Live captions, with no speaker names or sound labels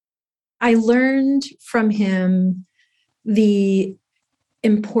I learned from him the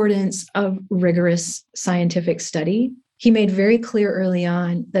importance of rigorous scientific study. He made very clear early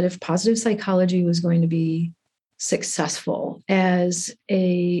on that if positive psychology was going to be successful as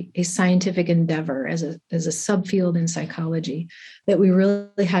a scientific endeavor, as a subfield in psychology, that we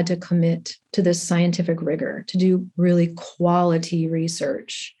really had to commit to this scientific rigor, to do really quality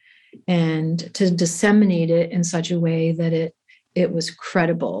research and to disseminate it in such a way that it was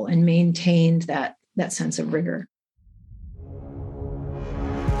credible and maintained that sense of rigor.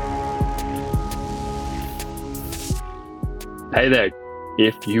 Hey there.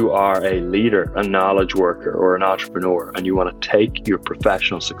 If you are a leader, a knowledge worker, or an entrepreneur, and you want to take your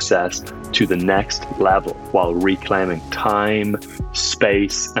professional success to the next level while reclaiming time,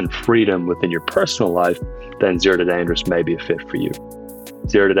 space, and freedom within your personal life, then Zero to Dangerous may be a fit for you.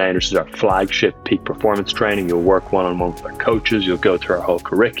 Zero to Dangerous is our flagship peak performance training. You'll work one-on-one with our coaches. You'll go through our whole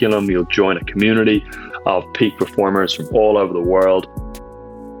curriculum. You'll join a community of peak performers from all over the world.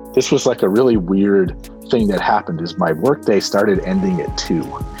 This was like a really weird thing that happened is my workday started ending at 2.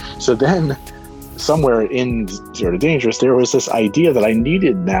 So then somewhere in Zero to Dangerous, there was this idea that I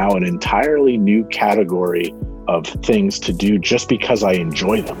needed now an entirely new category of things to do just because I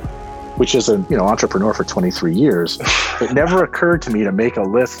enjoy them, which is an entrepreneur for 23 years. It never occurred to me to make a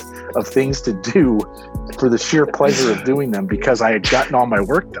list of things to do for the sheer pleasure of doing them because I had gotten all my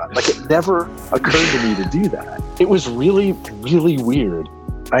work done. Like, it never occurred to me to do that. It was really, really weird.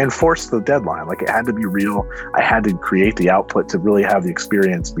 I enforced the deadline. Like, it had to be real. I had to create the output to really have the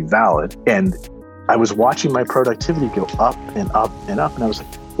experience be valid. And I was watching my productivity go up and up and up. And I was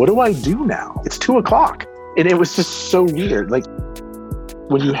like, what do I do now? It's 2:00. And it was just so weird. Like,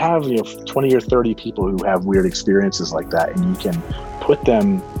 when you have 20 or 30 people who have weird experiences like that, and you can put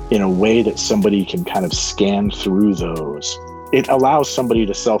them in a way that somebody can kind of scan through those, it allows somebody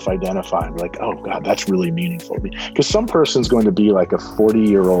to self-identify and be like, oh God, that's really meaningful to me. Because some person's going to be like a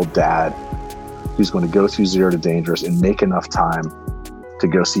 40-year-old dad who's going to go through Zero to Dangerous and make enough time to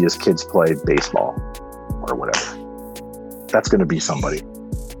go see his kids play baseball or whatever. That's going to be somebody.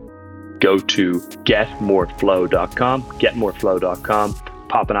 Go to getmoreflow.com,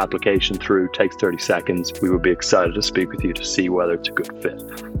 pop an application through, takes 30 seconds. We would be excited to speak with you to see whether it's a good fit.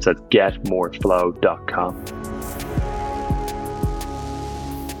 So that's getmoreflow.com.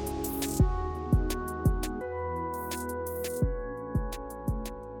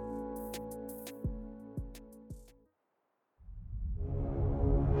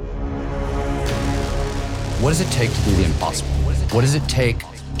 What does it take to do the impossible? What does it take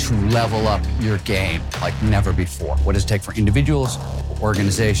to level up your game like never before? What does it take for individuals, for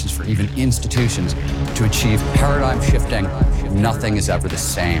organizations, for even institutions to achieve paradigm shifting, nothing is ever the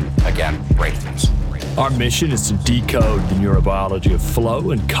same again breakthroughs? Our mission is to decode the neurobiology of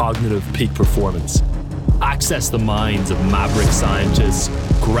flow and cognitive peak performance. Access the minds of maverick scientists,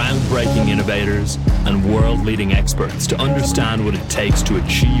 groundbreaking innovators, and world-leading experts to understand what it takes to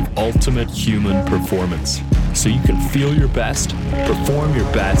achieve ultimate human performance, so you can feel your best, perform your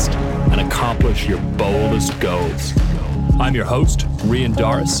best, and accomplish your boldest goals. I'm your host, Rian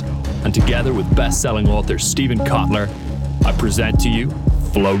Doris, and together with best-selling author Steven Kotler, I present to you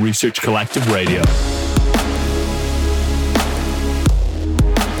Flow Research Collective Radio.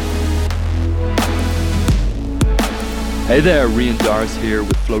 Hey there, Rian Doris here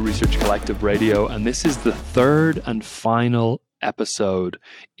with Flow Research Collective Radio, and this is the third and final episode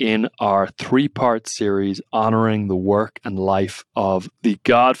in our 3-part series honoring the work and life of the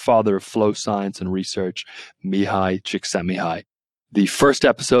godfather of flow science and research, Mihaly Csikszentmihalyi. The first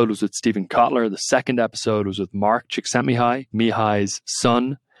episode was with Steven Kotler. The second episode was with Mark Csikszentmihalyi, Mihaly's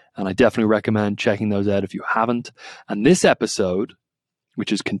son, and I definitely recommend checking those out if you haven't. And this episode,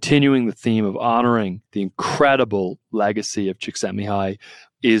 which is continuing the theme of honoring the incredible legacy of Csikszentmihalyi,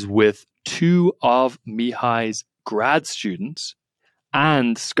 is with 2 of Mihaly's grad students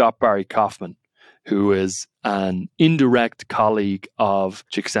and Scott Barry Kaufman, who is an indirect colleague of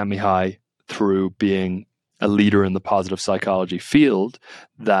Csikszentmihalyi through being a leader in the positive psychology field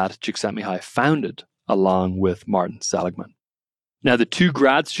that Csikszentmihalyi founded along with Martin Seligman. Now, the 2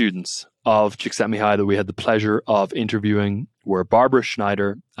 grad students of Csikszentmihalyi that we had the pleasure of interviewing were Barbara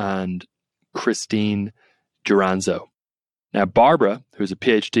Schneider and Christine Duranzo. Now, Barbara, who's a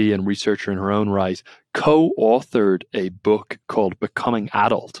PhD and researcher in her own right, co-authored a book called Becoming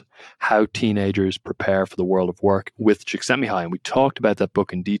Adult, How Teenagers Prepare for the World of Work with Csikszentmihalyi. And we talked about that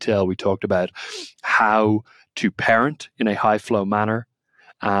book in detail. We talked about how to parent in a high flow manner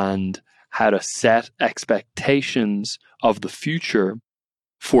and how to set expectations of the future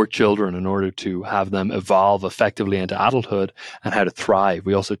for children in order to have them evolve effectively into adulthood and how to thrive.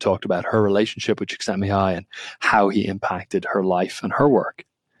 We also talked about her relationship with Csikszentmihalyi and how he impacted her life and her work.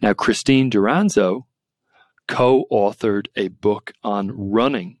 Now, Christine Duranzo co-authored a book on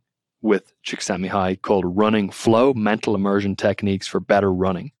running with Csikszentmihalyi called Running Flow, Mental Immersion Techniques for Better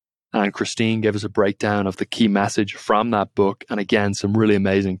Running. And Christine gave us a breakdown of the key message from that book, and again, some really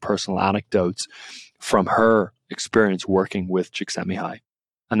amazing personal anecdotes from her experience working with Csikszentmihalyi.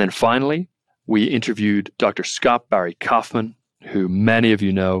 And then finally, we interviewed Dr. Scott Barry Kaufman, who many of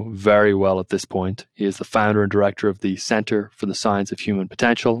you know very well at this point. He is the founder and director of the Center for the Science of Human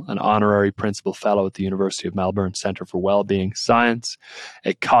Potential, an honorary principal fellow at the University of Melbourne Center for Wellbeing Science,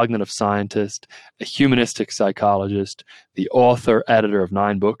 a cognitive scientist, a humanistic psychologist, the author, editor of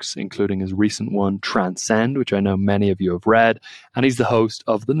 9 books, including his recent one, Transcend, which I know many of you have read. And he's the host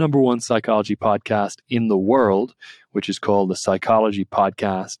of the #1 psychology podcast in the world, which is called the Psychology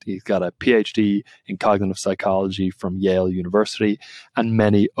Podcast. He's got a PhD in cognitive psychology from Yale University and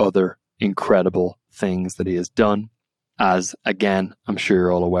many other incredible things that he has done, as, again, I'm sure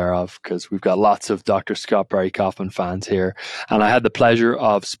you're all aware of, because we've got lots of Dr. Scott Barry Kaufman fans here. And I had the pleasure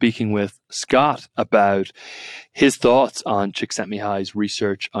of speaking with Scott about his thoughts on Csikszentmihalyi's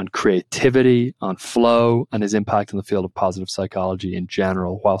research on creativity, on flow, and his impact in the field of positive psychology in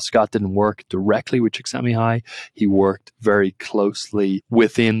general. While Scott didn't work directly with Csikszentmihalyi, he worked very closely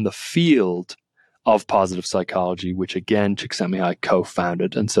within the field of positive psychology, which again, Csikszentmihalyi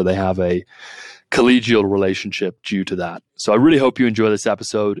co-founded. And so they have a collegial relationship due to that. So I really hope you enjoy this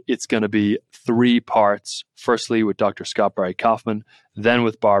episode. It's going to be 3 parts. Firstly, with Dr. Scott Barry Kaufman, then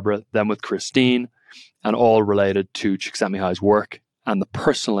with Barbara, then with Christine, and all related to Csikszentmihalyi's work and the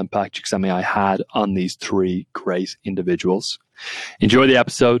personal impact Csikszentmihalyi had on these 3 great individuals. Enjoy the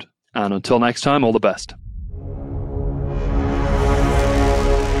episode, and until next time, all the best.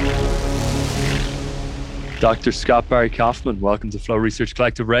 Dr. Scott Barry Kaufman, welcome to Flow Research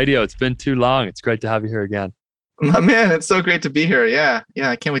Collective Radio. It's been too long. It's great to have you here again. My man, it's so great to be here. Yeah,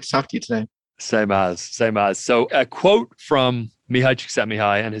 I can't wait to talk to you today. Same as. So a quote from Mihaly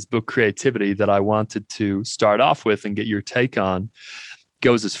Csikszentmihalyi and his book Creativity that I wanted to start off with and get your take on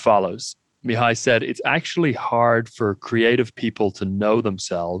goes as follows. Mihaly said, "It's actually hard for creative people to know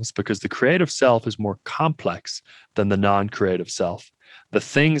themselves because the creative self is more complex than the non-creative self. The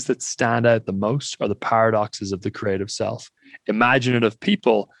things that stand out the most are the paradoxes of the creative self. Imaginative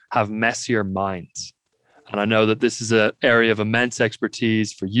people have messier minds." And I know that this is an area of immense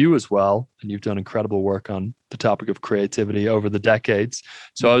expertise for you as well. And you've done incredible work on the topic of creativity over the decades.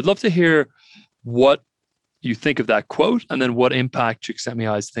 So I would love to hear what you think of that quote and then what impact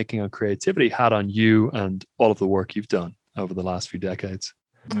Csikszentmihalyi's thinking on creativity had on you and all of the work you've done over the last few decades.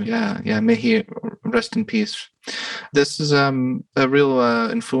 Yeah. May he rest in peace. This is a real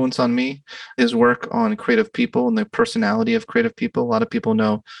influence on me, his work on creative people and the personality of creative people. A lot of people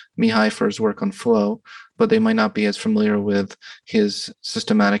know Mihaly for his work on flow, but they might not be as familiar with his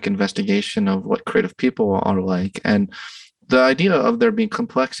systematic investigation of what creative people are like. And the idea of there being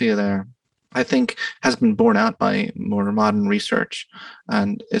complexity there, I think, has been borne out by more modern research,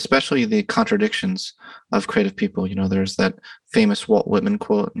 and especially the contradictions of creative people. There's that famous Walt Whitman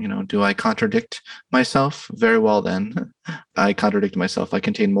quote, "Do I contradict myself? Very well then. I contradict myself. I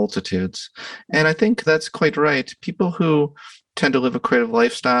contain multitudes." And I think that's quite right. People who tend to live a creative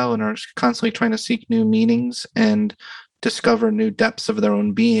lifestyle and are constantly trying to seek new meanings and discover new depths of their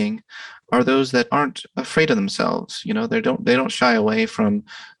own being are those that aren't afraid of themselves. They don't shy away from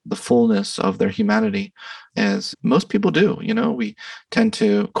the fullness of their humanity, as most people do. We tend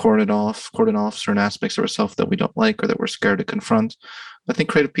to cordon off certain aspects of ourselves that we don't like or that we're scared to confront. I think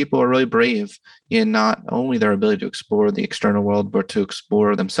creative people are really brave in not only their ability to explore the external world, but to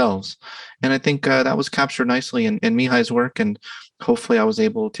explore themselves. And I think that was captured nicely in Mihaly's work. And hopefully I was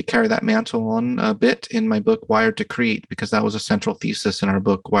able to carry that mantle on a bit in my book, Wired to Create, because that was a central thesis in our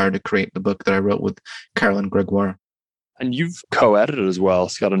book, Wired to Create, the book that I wrote with Carolyn Gregoire. And you've co-edited as well.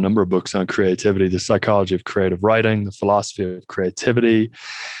 It's got a number of books on creativity, The Psychology of Creative Writing, The Philosophy of Creativity,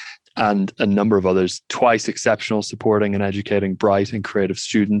 and a number of others. Twice Exceptional, supporting and educating bright and creative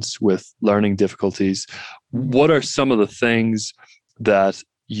students with learning difficulties. What are some of the things that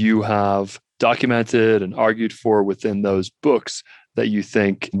you have documented and argued for within those books that you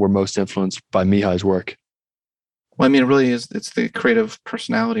think were most influenced by Mihaly's work? Well, it really is. It's the creative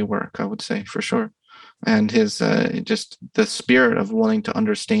personality work, I would say, for sure. And his just the spirit of wanting to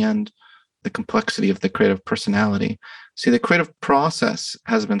understand the complexity of the creative personality. See, the creative process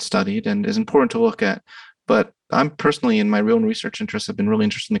has been studied and is important to look at, but I'm personally, in my real research interests, have been really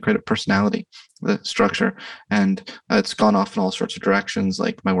interested in the creative personality, the structure, and it's gone off in all sorts of directions,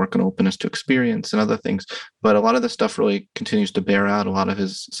 like my work on openness to experience and other things. But a lot of this stuff really continues to bear out a lot of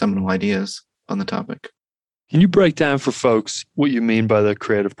his seminal ideas on the topic. Can you break down for folks what you mean by the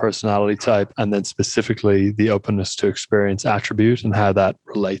creative personality type, and then specifically the openness to experience attribute and how that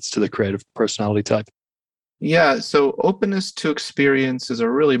relates to the creative personality type? Yeah, so openness to experience is a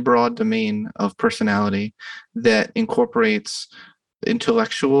really broad domain of personality that incorporates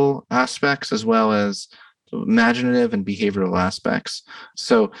intellectual aspects as well as imaginative and behavioral aspects.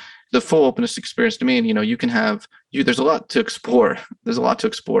 So the full openness to experience domain, you can have there's a lot to explore. There's a lot to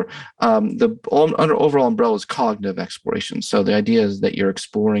explore. The overall umbrella is cognitive exploration. So the idea is that you're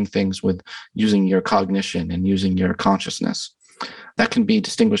exploring things with using your cognition and using your consciousness. That can be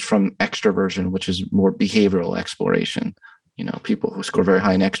distinguished from extroversion, which is more behavioral exploration. People who score very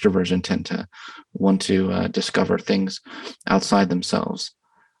high in extroversion tend to want to discover things outside themselves.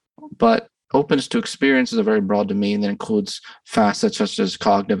 But openness to experience is a very broad domain that includes facets such as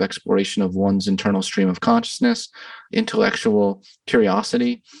cognitive exploration of one's internal stream of consciousness, intellectual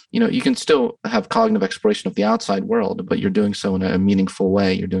curiosity. You can still have cognitive exploration of the outside world, but you're doing so in a meaningful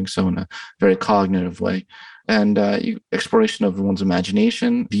way. You're doing so in a very cognitive way. And exploration of one's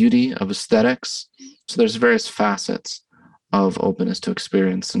imagination, beauty, of aesthetics. So there's various facets of openness to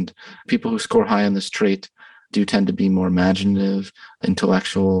experience. And people who score high on this trait do tend to be more imaginative,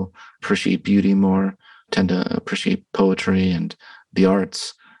 intellectual, appreciate beauty more, tend to appreciate poetry and the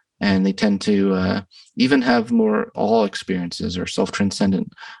arts. And they tend to even have more awe experiences or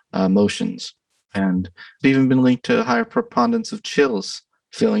self-transcendent emotions. And it's even been linked to a higher preponderance of chills,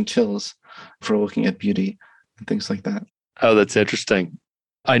 feeling chills for looking at beauty and things like that. Oh, that's interesting.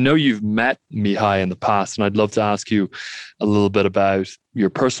 I know you've met Mihai in the past, and I'd love to ask you a little bit about your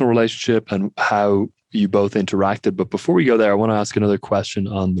personal relationship and how you both interacted. But before we go there, I want to ask another question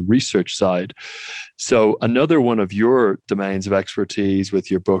on the research side. So another one of your domains of expertise with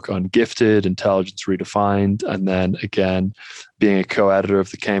your book on Gifted, Intelligence Redefined, and then again, being a co-editor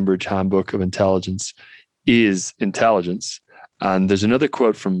of the Cambridge Handbook of Intelligence is intelligence. And there's another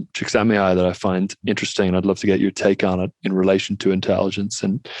quote from Csikszentmihalyi that I find interesting, and I'd love to get your take on it in relation to intelligence.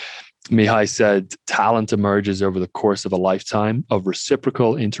 And Mihai said, talent emerges over the course of a lifetime of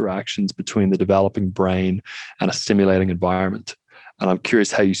reciprocal interactions between the developing brain and a stimulating environment. And I'm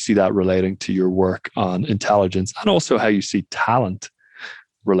curious how you see that relating to your work on intelligence, and also how you see talent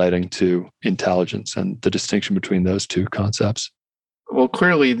relating to intelligence and the distinction between those two concepts. Well,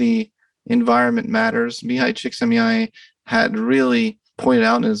 clearly the environment matters. Mihai Csikszentmihalyi had really pointed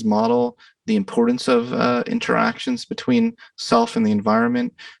out in his model the importance of interactions between self and the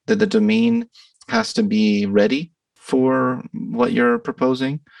environment, that the domain has to be ready for what you're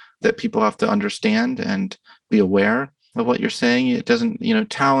proposing, that people have to understand and be aware of what you're saying. It doesn't,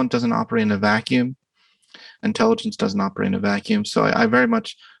 talent doesn't operate in a vacuum. Intelligence doesn't operate in a vacuum. So I very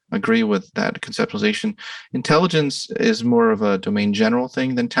much agree with that conceptualization. Intelligence is more of a domain general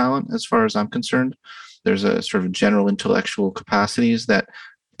thing than talent, as far as I'm concerned. There's a sort of general intellectual capacities that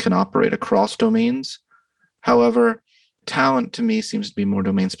can operate across domains. However, talent to me seems to be more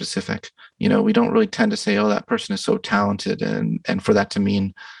domain specific. We don't really tend to say, oh, that person is so talented, and for that to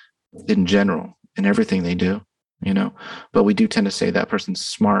mean in general in everything they do, but we do tend to say that person's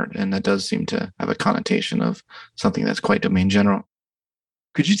smart, and that does seem to have a connotation of something that's quite domain general.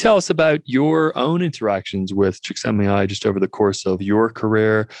 Could you tell us about your own interactions with Csikszentmihalyi just over the course of your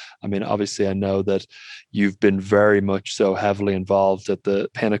career? I mean, obviously, I know that you've been very much so heavily involved at the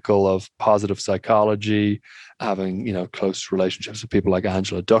pinnacle of positive psychology, having, close relationships with people like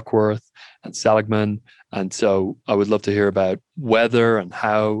Angela Duckworth and Seligman. And so I would love to hear about whether and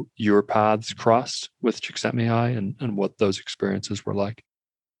how your paths crossed with Csikszentmihalyi and what those experiences were like.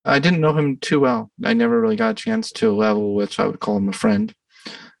 I didn't know him too well. I never really got a chance to a level which I would call him a friend.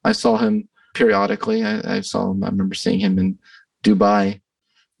 I saw him periodically. I remember seeing him in Dubai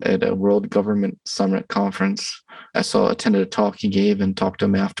at a World Government Summit conference. Attended a talk he gave and talked to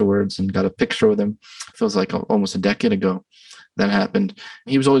him afterwards and got a picture with him. It feels like almost a decade ago that happened.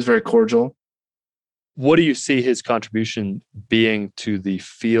 He was always very cordial. What do you see his contribution being to the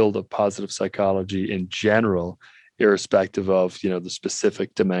field of positive psychology in general, irrespective of, the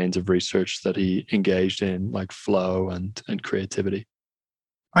specific domains of research that he engaged in, like flow and creativity?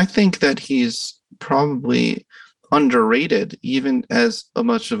 I think that he's probably underrated, even as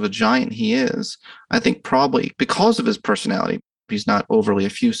much of a giant he is. I think probably because of his personality. He's not overly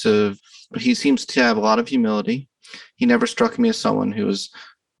effusive, but he seems to have a lot of humility. He never struck me as someone who was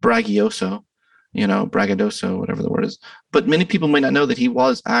braggadocio. braggadocio, whatever the word is. But many people might not know that he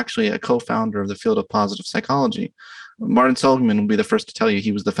was actually a co-founder of the field of positive psychology. Martin Seligman will be the first to tell you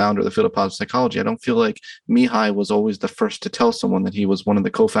he was the founder of the field of positive psychology. I don't feel like Mihai was always the first to tell someone that he was one of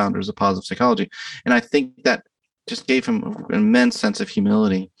the co-founders of positive psychology. And I think that just gave him an immense sense of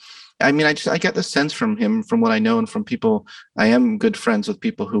humility. I mean, I get the sense from him, from what I know, and from people, I am good friends with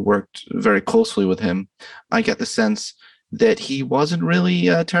people who worked very closely with him. I get the sense that he wasn't really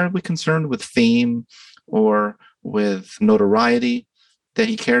terribly concerned with fame or with notoriety, that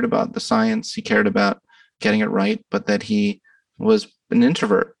he cared about the science, he cared about getting it right, but that he was an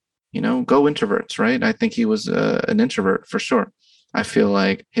introvert. Go introverts, right? I think he was an introvert for sure. I feel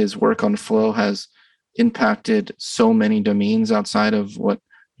like his work on flow has impacted so many domains outside of what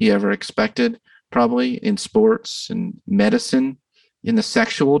he ever expected, probably in sports and medicine, in the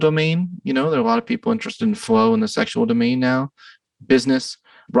sexual domain. There are a lot of people interested in flow in the sexual domain now, business,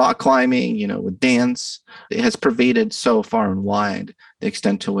 rock climbing, with dance. It has pervaded so far and wide the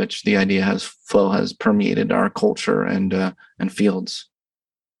extent to which the idea flow has permeated our culture and fields.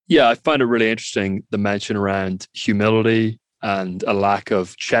 Yeah, I find it really interesting, the mention around humility and a lack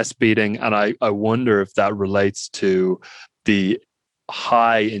of chest beating. And I wonder if that relates to the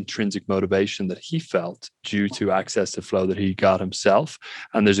high intrinsic motivation that he felt due to access to flow that he got himself.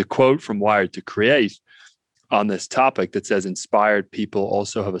 And there's a quote from Wired to Create on this topic that says, inspired people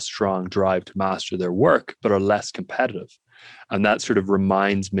also have a strong drive to master their work, but are less competitive. And that sort of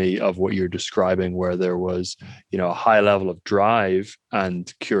reminds me of what you're describing, where there was, a high level of drive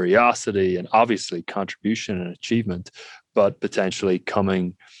and curiosity and obviously contribution and achievement, but potentially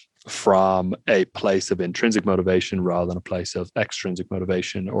coming from a place of intrinsic motivation rather than a place of extrinsic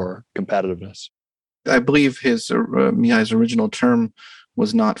motivation or competitiveness. I believe Mihai's original term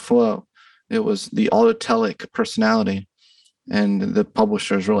was not flow. It was the autotelic personality. And the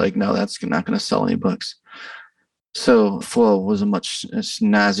publishers were like, no, that's not going to sell any books. So flow was a much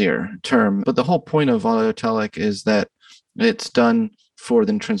snazzier term. But the whole point of autotelic is that it's done for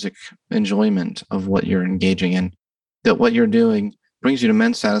the intrinsic enjoyment of what you're engaging in, that what you're doing brings you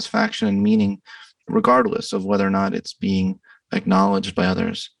immense satisfaction and meaning, regardless of whether or not it's being acknowledged by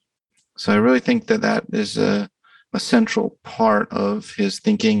others. So I really think that is a central part of his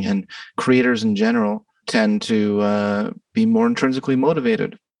thinking, and creators in general tend to be more intrinsically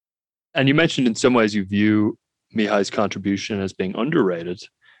motivated. And you mentioned in some ways you view Mihai's contribution as being underrated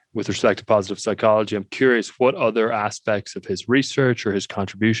with respect to positive psychology. I'm curious, what other aspects of his research or his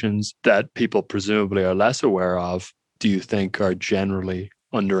contributions that people presumably are less aware of do you think are generally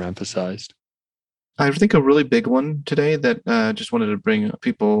underemphasized? I think a really big one today that just wanted to bring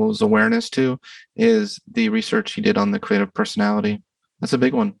people's awareness to is the research he did on the creative personality. That's a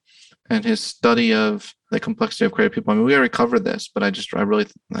big one. And his study of the complexity of creative people. I mean, we already covered this, but I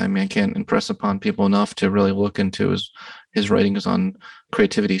can't impress upon people enough to really look into his writings on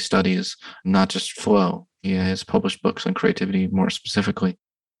creativity studies, not just flow. He has published books on creativity more specifically.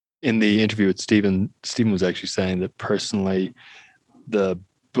 In the interview with Stephen was actually saying that personally, the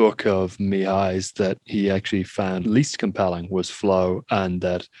book of Mihai's that he actually found least compelling was Flow, and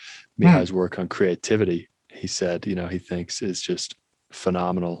that Mihai's work on creativity, he said, he thinks is just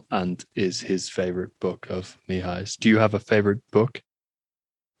phenomenal and is his favorite book of Mihai's. Do you have a favorite book?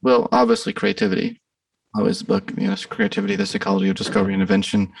 Well, obviously Creativity. Always the book, Creativity, the Psychology of Discovery and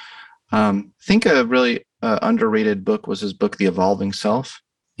Invention. I think a really underrated book was his book, The Evolving Self.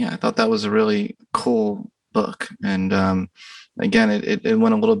 Yeah, I thought that was a really cool book. And again, it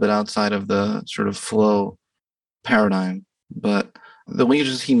went a little bit outside of the sort of flow paradigm, but the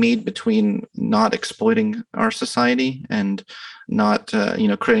linkages he made between not exploiting our society and not,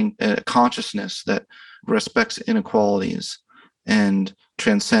 creating a consciousness that respects inequalities and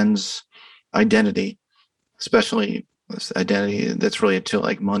transcends identity, especially this identity that's related to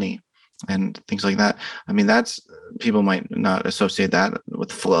like money and things like that. I mean, people might not associate that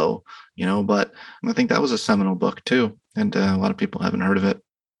with flow, but I think that was a seminal book too. And a lot of people haven't heard of it.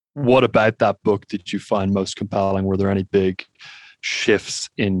 What about that book did you find most compelling? Were there any big shifts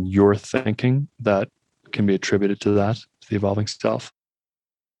in your thinking that can be attributed to that, to The Evolving Self?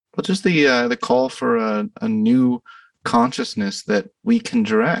 Well, just the call for a new consciousness that we can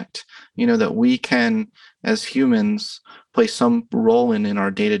direct, that we can, as humans, play some role in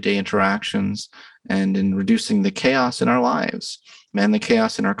our day-to-day interactions and in reducing the chaos in our lives and the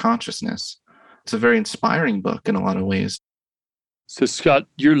chaos in our consciousness. It's a very inspiring book in a lot of ways. So, Scott,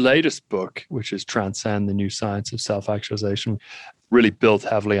 your latest book, which is Transcend: The New Science of Self-Actualization, really built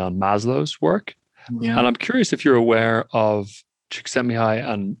heavily on Maslow's work. Yeah. And I'm curious if you're aware of Csikszentmihalyi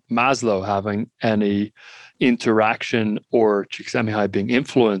and Maslow having any interaction or Csikszentmihalyi being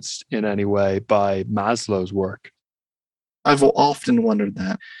influenced in any way by Maslow's work? I've often wondered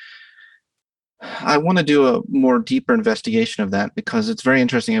that. I want to do a more deeper investigation of that because it's very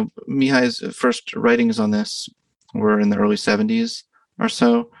interesting. Mihai's first writings on this were in the early 70s or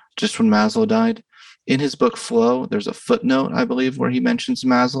so, just when Maslow died. In his book Flow, there's a footnote, I believe, where he mentions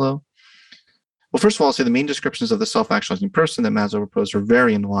Maslow. Well, first of all, I'll say the main descriptions of the self-actualizing person that Maslow proposed are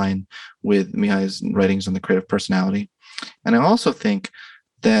very in line with Mihai's writings on the creative personality. And I also think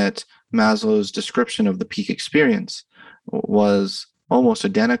that Maslow's description of the peak experience was almost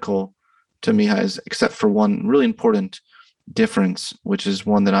identical to Mihai's, except for one really important difference, which is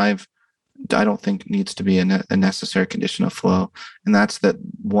one that I don't think needs to be a necessary condition of flow, and that's that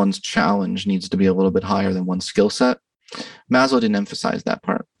one's challenge needs to be a little bit higher than one's skill set. Maslow didn't emphasize that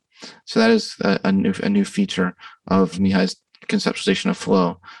part. So that is a new feature of Mihai's conceptualization of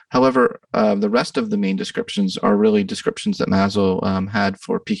flow. However, the rest of the main descriptions are really descriptions that Maslow had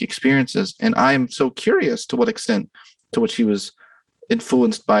for peak experiences. And I am so curious to what extent to which he was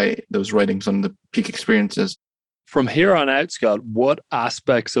influenced by those writings on the peak experiences. From here on out, Scott, what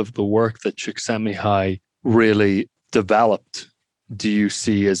aspects of the work that Csikszentmihalyi really developed do you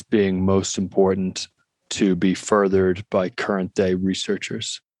see as being most important to be furthered by current day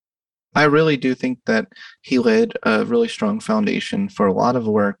researchers? I really do think that he laid a really strong foundation for a lot of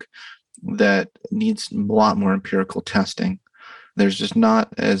work that needs a lot more empirical testing. There's just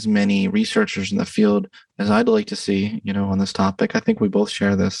not as many researchers in the field as I'd like to see, on this topic. I think we both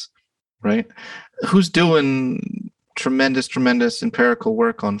share this, right? Who's doing tremendous empirical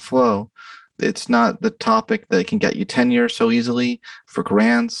work on flow? It's not the topic that can get you tenure so easily for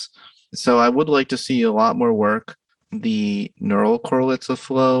grants. So I would like to see a lot more work, the neural correlates of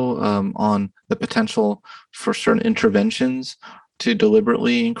flow, on the potential for certain interventions to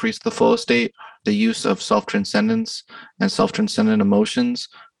deliberately increase the flow state, the use of self-transcendence and self-transcendent emotions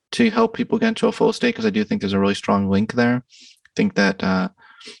to help people get into a flow state, because I do think there's a really strong link there. I think that the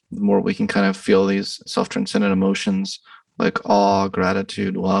more we can kind of feel these self-transcendent emotions like awe,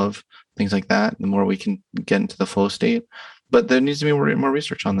 gratitude, love, things like that, the more we can get into the flow state. But there needs to be more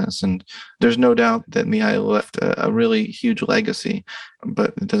research on this. And there's no doubt that Mihai left a really huge legacy,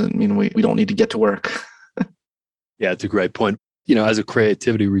 but it doesn't mean we don't need to get to work. Yeah, it's a great point. As a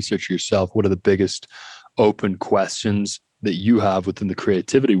creativity researcher yourself, what are the biggest open questions that you have within the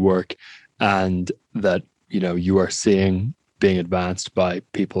creativity work and that, you are seeing being advanced by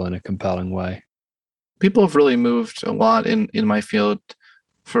people in a compelling way? People have really moved a lot in my field,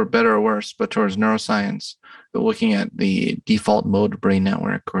 for better or worse, but towards neuroscience, looking at the default mode brain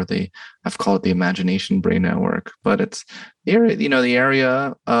network, or I've called it the imagination brain network, but it's the area, the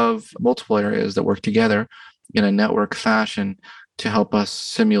area of multiple areas that work together in a network fashion to help us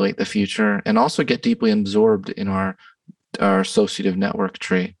simulate the future and also get deeply absorbed in our associative network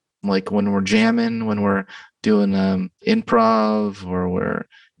tree. Like when we're jamming, when we're doing improv, or we're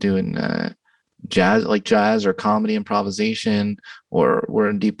doing jazz or comedy improvisation, or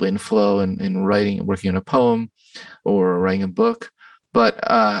we're deeply in flow and writing, working on a poem or writing a book.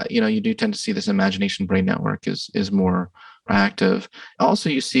 But you do tend to see this imagination brain network is more active. Also,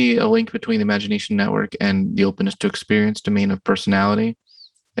 you see a link between the imagination network and the openness to experience domain of personality.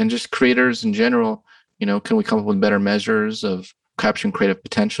 And just creators in general, can we come up with better measures of capturing creative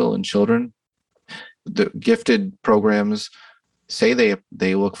potential in children? The gifted programs say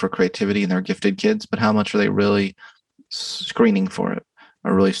they look for creativity in their gifted kids, but how much are they really screening for it,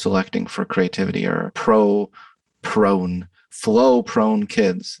 or really selecting for creativity, or flow prone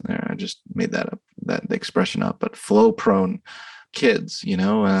kids? I just made that expression up, but flow prone kids,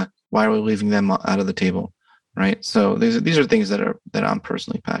 why are we leaving them out of the table, right? So these are things that I'm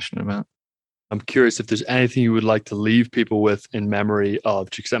personally passionate about. I'm curious if there's anything you would like to leave people with in memory of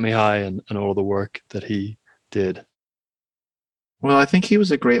Csikszentmihalyi and all the work that he did. Well, I think he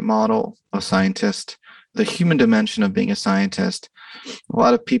was a great model of scientist. The human dimension of being a scientist. A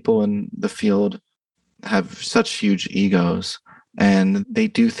lot of people in the field have such huge egos, and they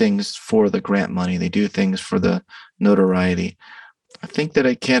do things for the grant money. They do things for the notoriety. I think that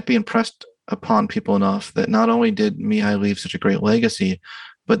it can't be impressed upon people enough that not only did Mihai leave such a great legacy,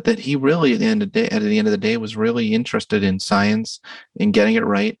 but that he really, at the end of the day, was really interested in science, in getting it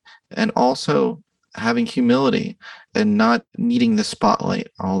right, and also having humility and not needing the spotlight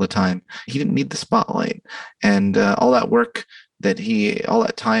all the time. He didn't need the spotlight. And all that work all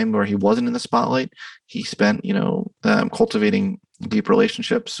that time where he wasn't in the spotlight, he spent, cultivating deep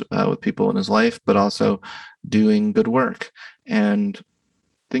relationships with people in his life, but also doing good work. And I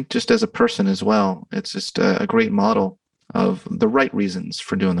think just as a person as well, it's just a great model of the right reasons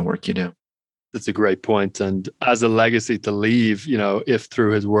for doing the work you do. That's a great point. And as a legacy to leave, if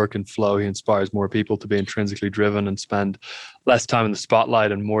through his work in Flow, he inspires more people to be intrinsically driven and spend less time in the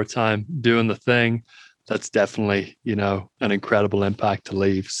spotlight and more time doing the thing, that's definitely, an incredible impact to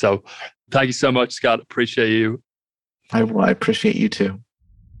leave. So thank you so much, Scott. Appreciate you. I appreciate you too.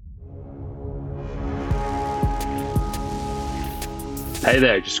 Hey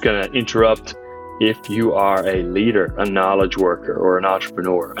there, just going to interrupt. If you are a leader, a knowledge worker, or an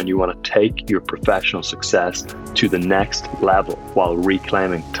entrepreneur, and you want to take your professional success to the next level while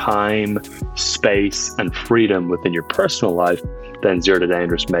reclaiming time, space, and freedom within your personal life, then Zero to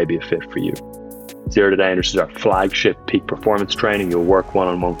Dangerous may be a fit for you. Zero to Dangerous is our flagship peak performance training. You'll work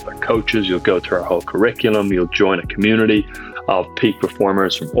one-on-one with our coaches. You'll go through our whole curriculum. You'll join a community of peak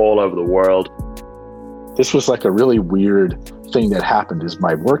performers from all over the world. This was like a really weird thing that happened is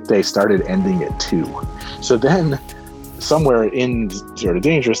my workday started ending at 2. So then somewhere in Zero to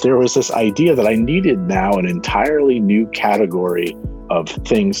Dangerous, there was this idea that I needed now an entirely new category of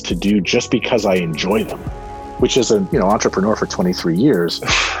things to do just because I enjoy them, which is an entrepreneur for 23 years.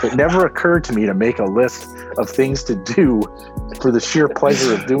 It never occurred to me to make a list of things to do for the sheer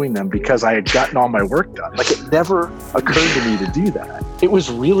pleasure of doing them because I had gotten all my work done. Like, it never occurred to me to do that. It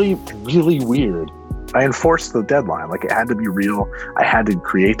was really, really weird. I enforced the deadline. Like, it had to be real. I had to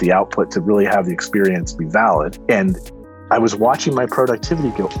create the output to really have the experience be valid. And I was watching my productivity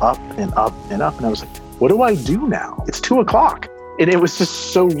go up and up and up. And I was like, what do I do now? It's 2:00. And it was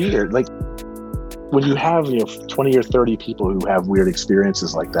just so weird. Like, when you have 20 or 30 people who have weird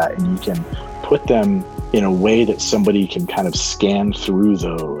experiences like that, and you can put them in a way that somebody can kind of scan through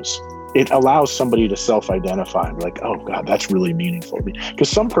those, it allows somebody to self-identify and be like, oh God, that's really meaningful to me. Because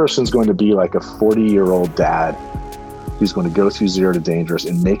some person's going to be like a 40-year-old dad who's going to go through Zero to Dangerous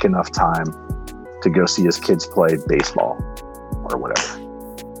and make enough time to go see his kids play baseball or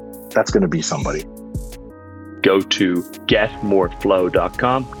whatever. That's going to be somebody. Go to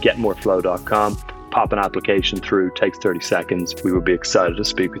getmoreflow.com, getmoreflow.com, pop an application through, takes 30 seconds. We would be excited to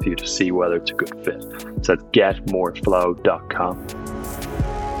speak with you to see whether it's a good fit. So that's getmoreflow.com.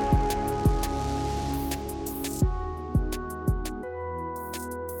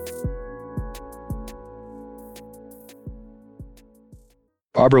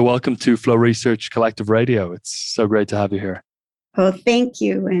 Barbara, welcome to Flow Research Collective Radio. It's so great to have you here. Oh, thank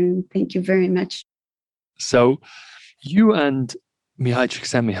you. And thank you very much. So you and Mihai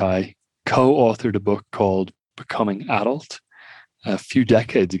Csikszentmihalyi co-authored a book called Becoming Adult a few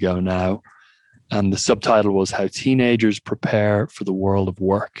decades ago now. And the subtitle was How Teenagers Prepare for the World of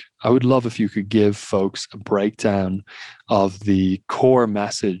Work. I would love if you could give folks a breakdown of the core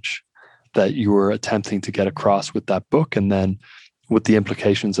message that you were attempting to get across with that book, and then what the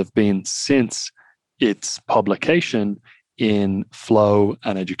implications have been since its publication in Flow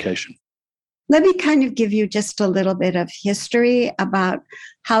and education. Let me kind of give you just a little bit of history about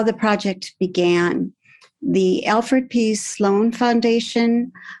how the project began. The Alfred P. Sloan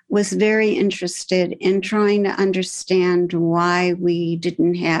Foundation was very interested in trying to understand why we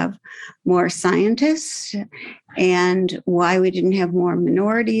didn't have more scientists and why we didn't have more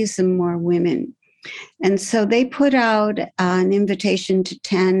minorities and more women. And so they put out an invitation to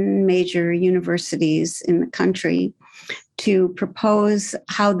 10 major universities in the country to propose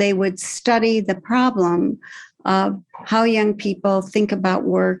how they would study the problem of how young people think about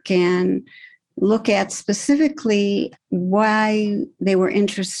work and look at specifically why they were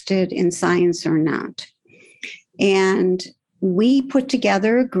interested in science or not. And we put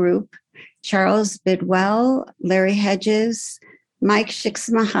together a group, Charles Bidwell, Larry Hedges, Mike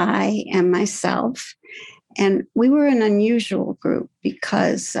Csikszentmihalyi, and myself. And we were an unusual group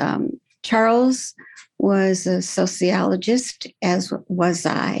because Charles was a sociologist, as was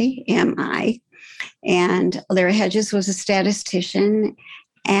am I. And Larry Hedges was a statistician,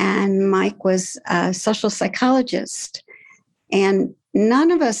 and Mike was a social psychologist. And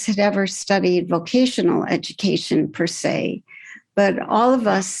none of us had ever studied vocational education per se, but all of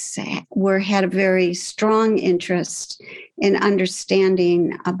us had a very strong interest in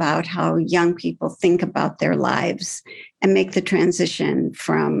understanding about how young people think about their lives and make the transition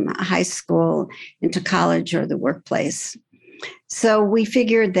from high school into college or the workplace. So we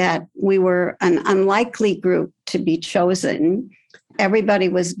figured that we were an unlikely group to be chosen. Everybody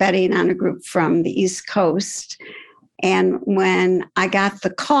was betting on a group from the East Coast. And when I got the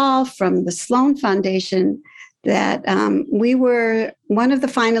call from the Sloan Foundation that we were one of the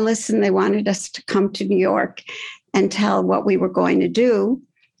finalists and they wanted us to come to New York and tell what we were going to do,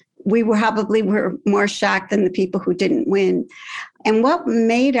 we were more shocked than the people who didn't win. And what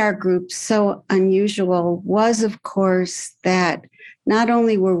made our group so unusual was, of course, that not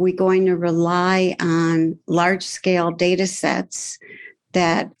only were we going to rely on large-scale data sets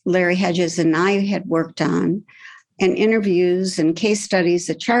that Larry Hedges and I had worked on, and interviews and case studies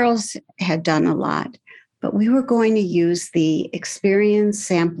that Charles had done a lot, but we were going to use the experience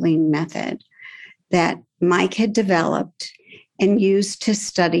sampling method that Mike had developed and used to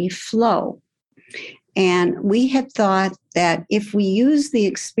study flow. And we had thought that if we use the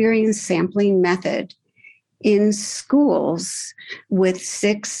experience sampling method in schools with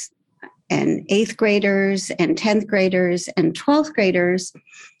 6th and 8th graders and 10th graders and 12th graders,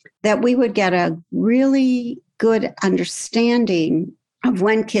 that we would get a really good understanding of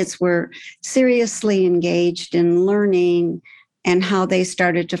when kids were seriously engaged in learning and how they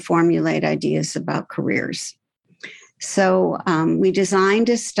started to formulate ideas about careers. So we designed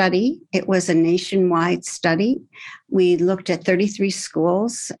a study. It was a nationwide study. We looked at 33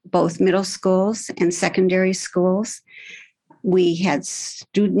 schools, both middle schools and secondary schools. We had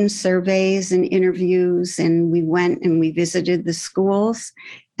student surveys and interviews, and we went and we visited the schools.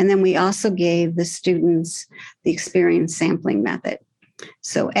 And then we also gave the students the experience sampling method.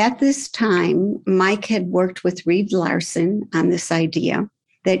 So at this time, Mike had worked with Reed Larson on this idea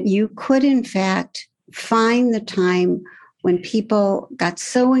that you could, in fact, find the time when people got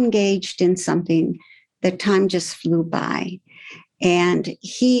so engaged in something that time just flew by. And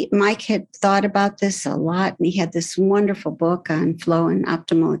Mike had thought about this a lot, and he had this wonderful book on flow and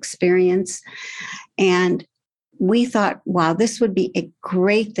optimal experience. And we thought, wow, this would be a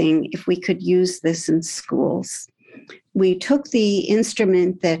great thing if we could use this in schools. We took the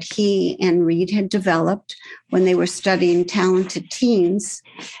instrument that he and Reed had developed when they were studying talented teens.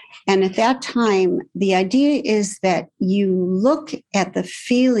 And at that time, the idea is that you look at the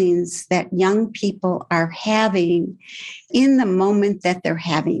feelings that young people are having in the moment that they're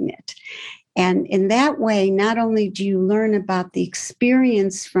having it. And in that way, not only do you learn about the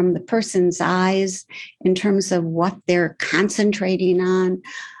experience from the person's eyes in terms of what they're concentrating on,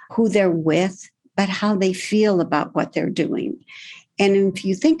 who they're with, but how they feel about what they're doing. And if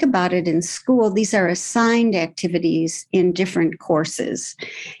you think about it in school, these are assigned activities in different courses.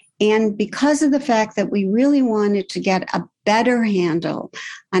 And because of the fact that we really wanted to get a better handle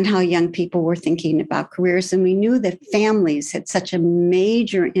on how young people were thinking about careers, and we knew that families had such a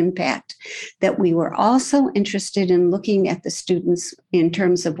major impact, that we were also interested in looking at the students in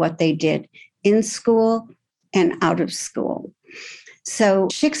terms of what they did in school and out of school. So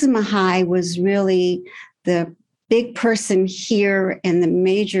Csikszentmihalyi was really the big person here and the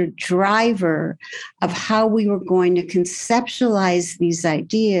major driver of how we were going to conceptualize these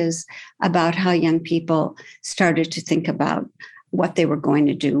ideas about how young people started to think about what they were going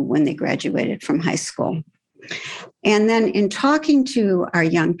to do when they graduated from high school. And then in talking to our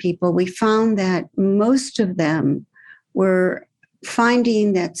young people, we found that most of them were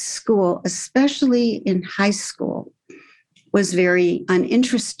finding that school, especially in high school, was very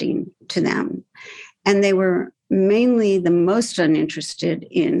uninteresting to them. And they were mainly the most uninterested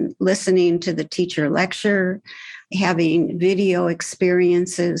in listening to the teacher lecture, having video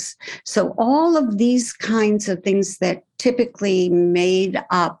experiences. So all of these kinds of things that typically made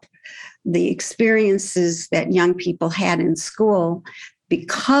up the experiences that young people had in school,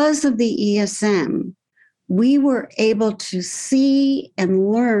 because of the ESM, we were able to see and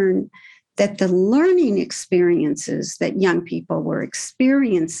learn that the learning experiences that young people were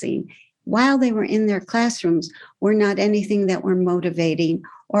experiencing while they were in their classrooms were not anything that were motivating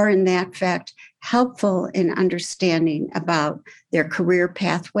or, in that fact, helpful in understanding about their career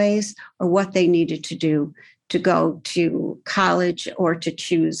pathways or what they needed to do to go to college or to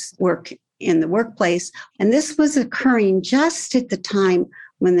choose work in the workplace. And this was occurring just at the time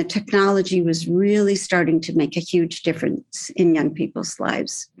when the technology was really starting to make a huge difference in young people's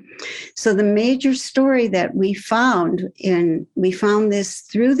lives. So the major story that we found this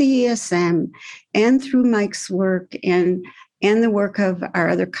through the ESM and through Mike's work and the work of our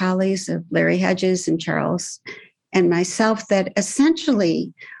other colleagues, of Larry Hedges and Charles and myself, that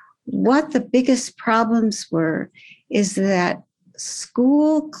essentially what the biggest problems were is that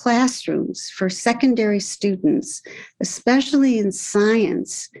school classrooms for secondary students, especially in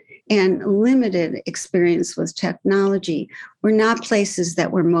science and limited experience with technology, were not places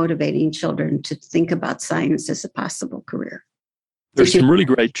that were motivating children to think about science as a possible career. There's some really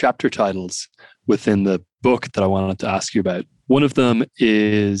great chapter titles within the book that I wanted to ask you about. One of them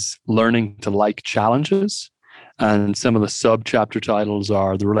is Learning to Like Challenges. And some of the sub-chapter titles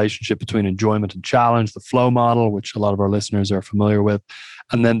are the relationship between enjoyment and challenge, the flow model, which a lot of our listeners are familiar with,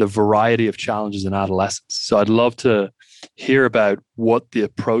 and then the variety of challenges in adolescence. So I'd love to hear about what the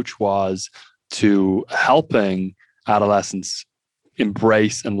approach was to helping adolescents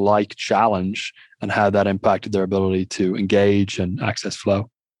embrace and like challenge and how that impacted their ability to engage and access flow.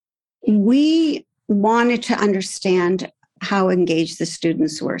 We wanted to understand how engaged the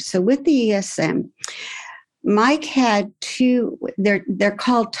students were. So with the ESM, Mike had two, they're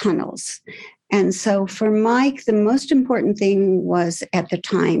called tunnels. And so for Mike, the most important thing was at the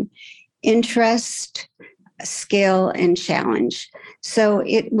time, interest, skill, and challenge. So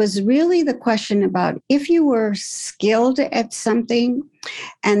it was really the question about if you were skilled at something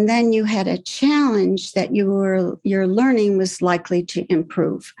and then you had a challenge that your learning was likely to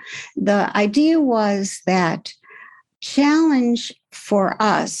improve. The idea was that challenge for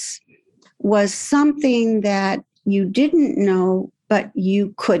us was something that you didn't know, but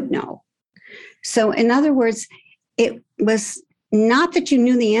you could know. So in other words, it was not that you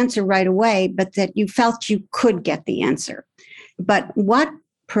knew the answer right away, but that you felt you could get the answer. But what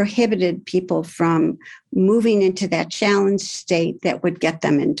prohibited people from moving into that challenge state that would get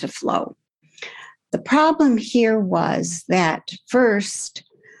them into flow? The problem here was that first,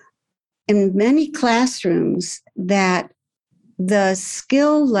 in many classrooms, that the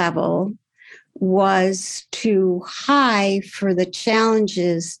skill level was too high for the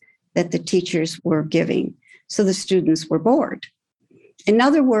challenges that the teachers were giving. So the students were bored. In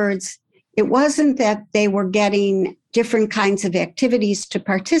other words, it wasn't that they were getting different kinds of activities to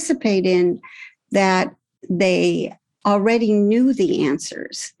participate in, that they already knew the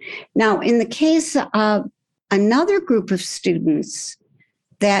answers. Now, in the case of another group of students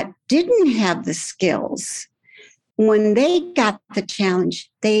that didn't have the skills, when they got the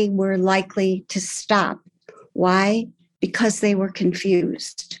challenge, they were likely to stop. Why? Because they were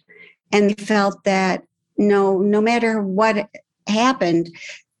confused and they felt that no matter what happened,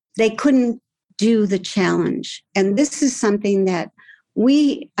 they couldn't do the challenge. And this is something that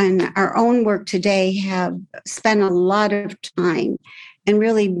we, in our own work today, have spent a lot of time and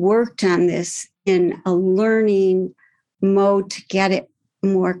really worked on this in a learning mode to get it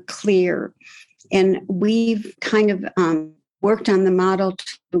more clear. And we've kind of worked on the model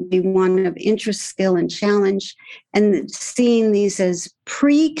to be one of interest, skill, and challenge, and seeing these as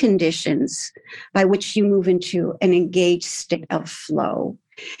preconditions by which you move into an engaged state of flow.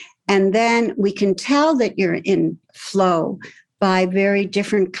 And then we can tell that you're in flow by very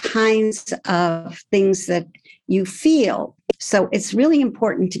different kinds of things that you feel. So it's really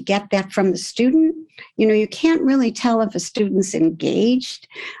important to get that from the student. You know, you can't really tell if a student's engaged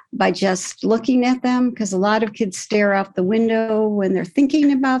by just looking at them, because a lot of kids stare out the window when they're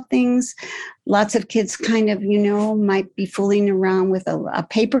thinking about things. Lots of kids kind of, might be fooling around with a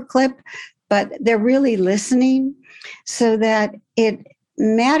paper clip, but they're really listening, so that it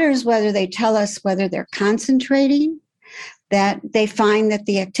matters whether they tell us whether they're concentrating, that they find that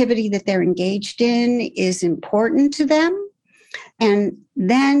the activity that they're engaged in is important to them, and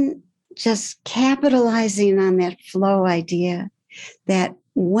then just capitalizing on that flow idea that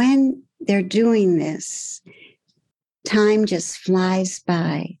when they're doing this, time just flies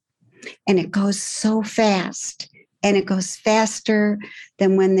by and it goes so fast, and it goes faster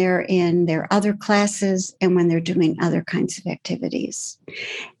than when they're in their other classes and when they're doing other kinds of activities.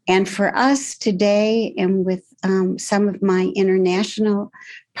 And for us today, and with some of my international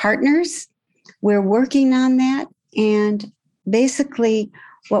partners, we're working on that. And basically,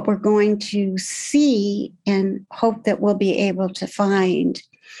 what we're going to see and hope that we'll be able to find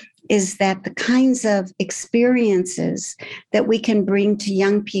is that the kinds of experiences that we can bring to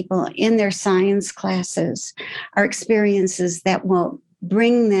young people in their science classes are experiences that will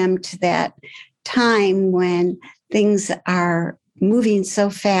bring them to that time when things are moving so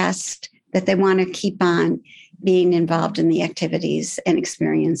fast that they want to keep on being involved in the activities and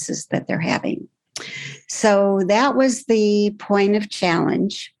experiences that they're having. So that was the point of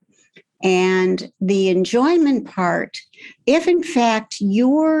challenge. And the enjoyment part, if in fact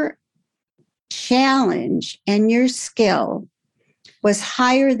your challenge and your skill was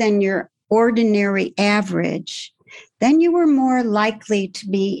higher than your ordinary average, then you were more likely to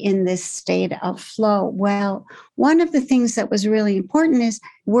be in this state of flow. Well, one of the things that was really important is,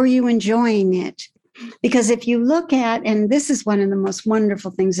 were you enjoying it? Because if you look at, and this is one of the most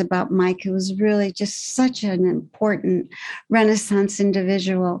wonderful things about Mike, who was really just such an important Renaissance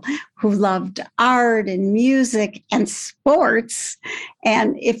individual who loved art and music and sports.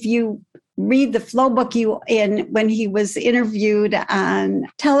 And if you read the flow book when he was interviewed on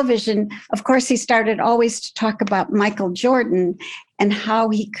television, of course, he started always to talk about Michael Jordan and how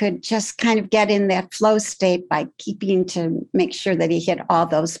he could just kind of get in that flow state by keeping to make sure that he hit all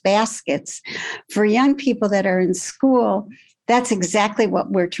those baskets. For young people that are in school, that's exactly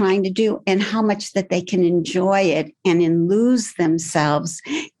what we're trying to do, and how much that they can enjoy it and lose themselves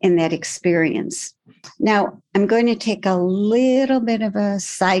in that experience. Now, I'm going to take a little bit of a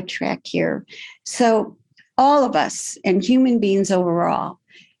sidetrack here. So all of us and human beings overall,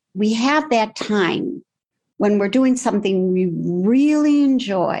 we have that time when we're doing something we really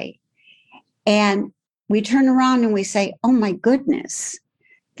enjoy, and we turn around and we say, oh my goodness,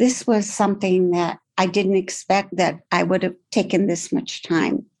 this was something that I didn't expect that I would have taken this much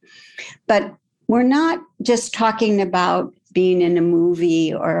time. But we're not just talking about being in a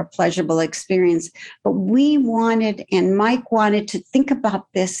movie or a pleasurable experience, but we wanted, and Mike wanted, to think about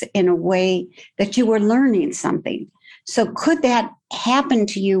this in a way that you were learning something. So could that happen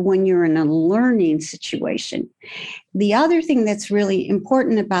to you when you're in a learning situation? The other thing that's really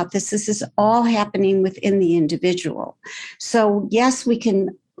important about this is all happening within the individual. So yes, we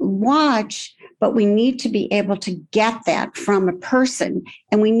can watch, but we need to be able to get that from a person,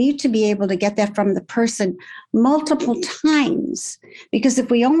 and we need to be able to get that from the person multiple times, because if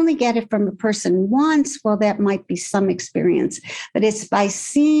we only get it from a person once, well, that might be some experience, but it's by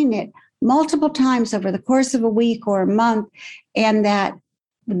seeing it multiple times over the course of a week or a month, and that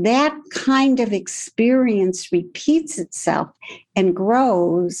kind of experience repeats itself and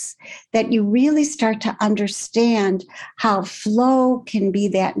grows, that you really start to understand how flow can be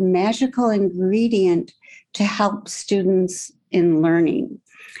that magical ingredient to help students in learning.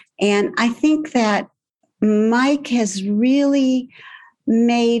 And I think that Mike has really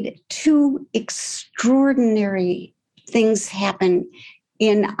made two extraordinary things happen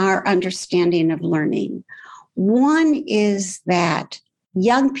in our understanding of learning. One is that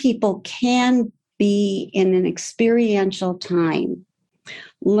young people can be in an experiential time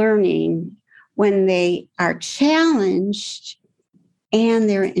learning when they are challenged and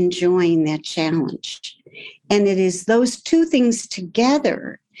they're enjoying that challenge. And it is those two things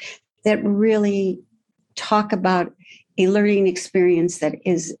together that really talk about a learning experience that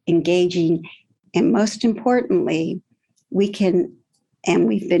is engaging. And most importantly, we've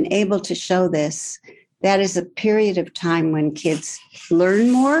been able to show this, that is a period of time when kids learn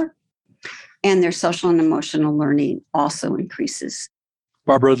more and their social and emotional learning also increases.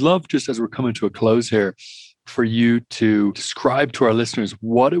 Barbara, I'd love, just as we're coming to a close here, for you to describe to our listeners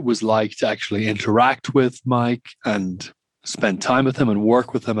what it was like to actually interact with Mike and spend time with him and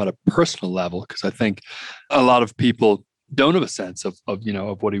work with him at a personal level, because I think a lot of people don't have a sense of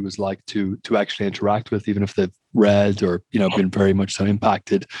what he was like to actually interact with, even if they've read or been very much so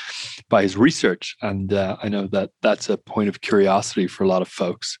impacted by his research. And I know that that's a point of curiosity for a lot of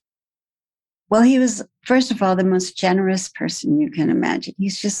folks. Well, he was, first of all, the most generous person you can imagine.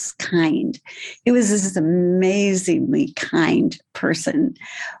 He's just kind. He was this amazingly kind person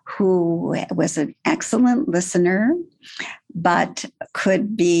who was an excellent listener, but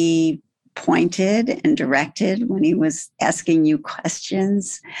could be pointed and directed when he was asking you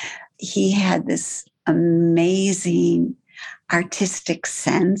questions. He had this amazing artistic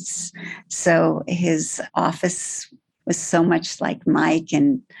sense. So his office was so much like Mike,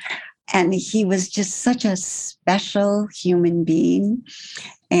 and he was just such a special human being.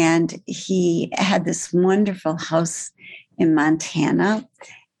 And he had this wonderful house in Montana.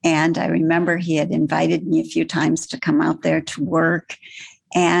 And I remember he had invited me a few times to come out there to work.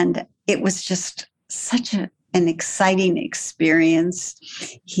 And it was just such an exciting experience.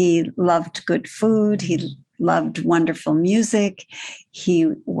 He loved good food. He loved wonderful music. He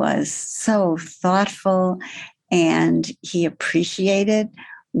was so thoughtful, and he appreciated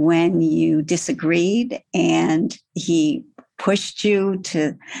when you disagreed, and he pushed you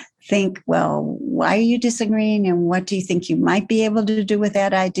to think, well, why are you disagreeing, and what do you think you might be able to do with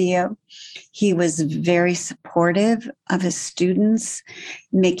that idea? He was very supportive of his students,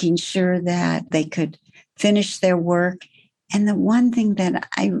 making sure that they could finish their work. And the one thing that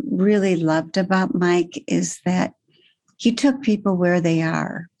I really loved about Mike is that he took people where they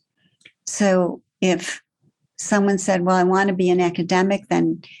are. So if someone said, well, I want to be an academic,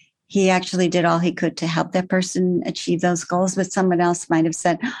 then he actually did all he could to help that person achieve those goals. But someone else might have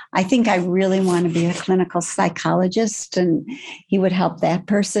said, I think I really want to be a clinical psychologist. And he would help that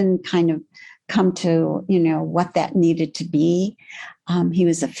person kind of come to, what that needed to be. He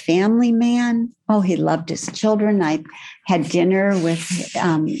was a family man. Oh, he loved his children. I had dinner with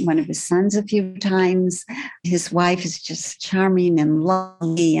one of his sons a few times. His wife is just charming and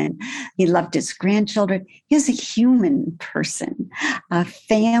lovely, and he loved his grandchildren. He was a human person, a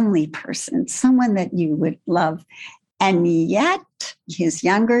family person, someone that you would love. And yet, his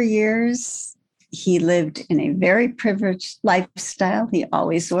younger years, he lived in a very privileged lifestyle. He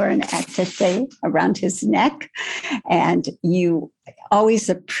always wore an attaché around his neck. And you always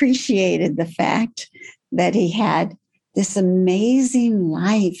appreciated the fact that he had this amazing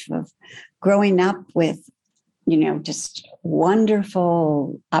life of growing up with, just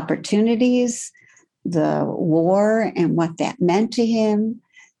wonderful opportunities, the war and what that meant to him,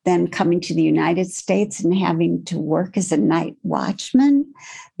 then coming to the United States and having to work as a night watchman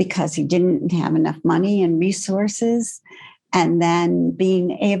because he didn't have enough money and resources. And then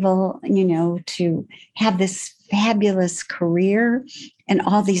being able, to have this fabulous career and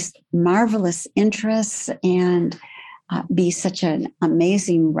all these marvelous interests and be such an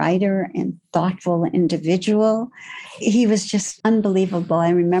amazing writer and thoughtful individual. He was just unbelievable.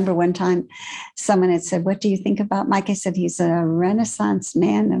 I remember one time someone had said, "What do you think about Mike?" I said, "He's a Renaissance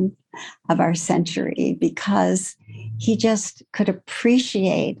man of our century," because he just could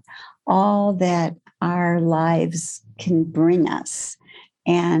appreciate all that our lives can bring us.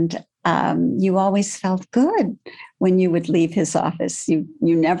 And you always felt good when you would leave his office. You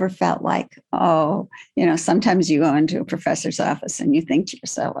never felt like, sometimes you go into a professor's office and you think to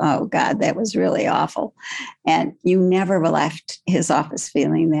yourself, "Oh God, that was really awful." And you never left his office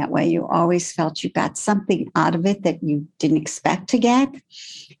feeling that way. You always felt you got something out of it that you didn't expect to get,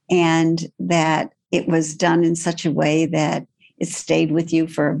 and that it was done in such a way that it stayed with you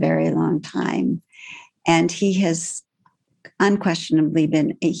for a very long time. And he has unquestionably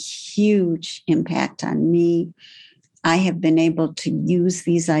been a huge impact on me. I have been able to use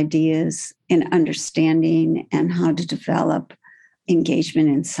these ideas in understanding and how to develop engagement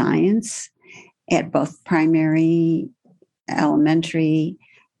in science at both primary, elementary,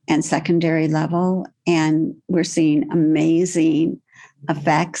 and secondary level. And we're seeing amazing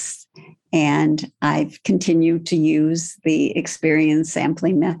effects. And I've continued to use the experience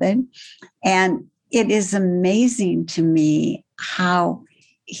sampling method. And it is amazing to me how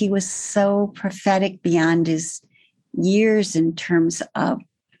he was so prophetic beyond his years in terms of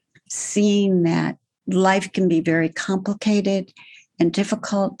seeing that life can be very complicated and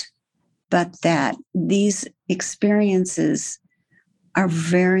difficult, but that these experiences are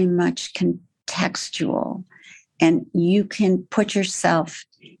very much contextual. And you can put yourself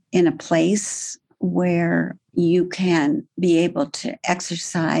in a place where you can be able to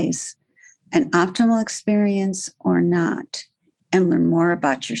exercise an optimal experience or not, and learn more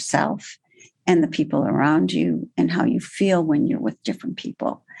about yourself and the people around you and how you feel when you're with different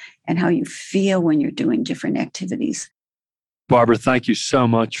people and how you feel when you're doing different activities. Barbara, thank you so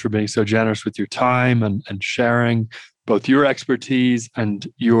much for being so generous with your time and sharing both your expertise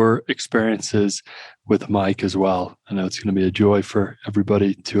and your experiences with Mike as well. I know it's going to be a joy for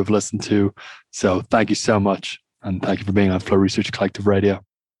everybody to have listened to. So thank you so much. And thank you for being on Flow Research Collective Radio.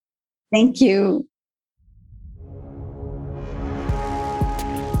 Thank you.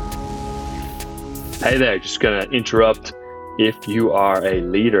 Hey there, just going to interrupt. If you are a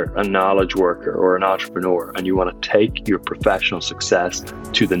leader, a knowledge worker, or an entrepreneur, and you want to take your professional success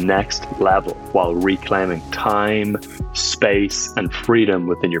to the next level while reclaiming time, space, and freedom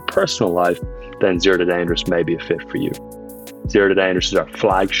within your personal life, then Zero to Dangerous may be a fit for you. Zero to Dangerous is our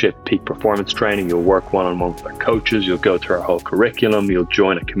flagship peak performance training. You'll work one-on-one with our coaches. You'll go through our whole curriculum. You'll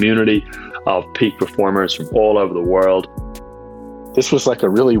join a community of peak performers from all over the world. This was like a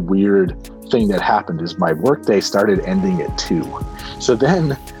really weird thing that happened is my workday started ending at 2. So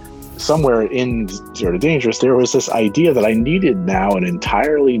then somewhere in Zero to Dangerous, there was this idea that I needed now an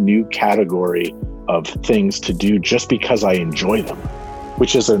entirely new category of things to do just because I enjoy them,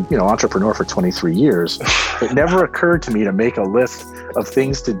 which is an entrepreneur for 23 years. It never occurred to me to make a list of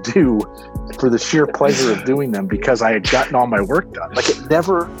things to do for the sheer pleasure of doing them because I had gotten all my work done. Like, it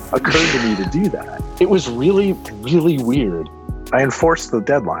never occurred to me to do that. It was really, really weird. I enforced the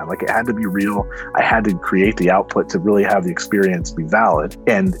deadline. Like, it had to be real. I had to create the output to really have the experience be valid.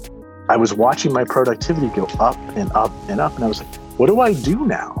 And I was watching my productivity go up and up and up. And I was like, what do I do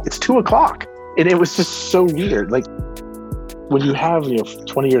now? It's 2:00. And it was just so weird. Like, when you have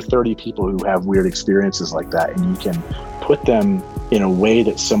 20 or 30 people who have weird experiences like that, and you can put them in a way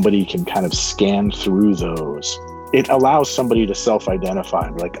that somebody can kind of scan through those, it allows somebody to self-identify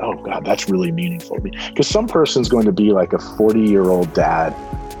and be like, oh God, that's really meaningful to me. Because some person's going to be like a 40-year-old dad,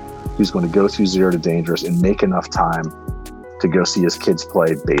 who's going to go through Zero to Dangerous and make enough time to go see his kids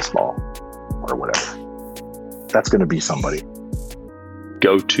play baseball or whatever. That's going to be somebody.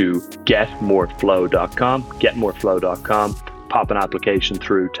 Go to getmoreflow.com, pop an application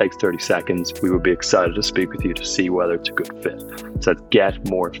through, takes 30 seconds. We would be excited to speak with you to see whether it's a good fit. So that's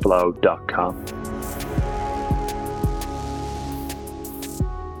getmoreflow.com.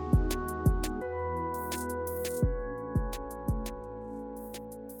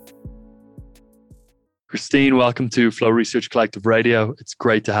 Christine, welcome to Flow Research Collective Radio. It's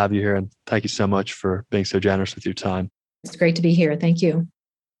great to have you here, and thank you so much for being so generous with your time. It's great to be here. Thank you.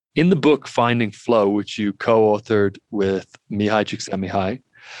 In the book Finding Flow, which you co-authored with Mihai Csikszentmihalyi,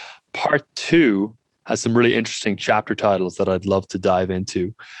 part 2 has some really interesting chapter titles that I'd love to dive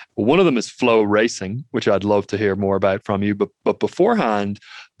into. One of them is Flow Racing, which I'd love to hear more about from you. But beforehand,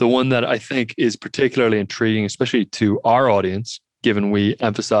 the one that I think is particularly intriguing, especially to our audience, given we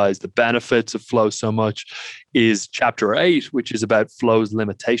emphasize the benefits of flow so much, is chapter 8, which is about flow's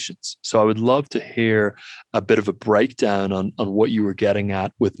limitations. So I would love to hear a bit of a breakdown on what you were getting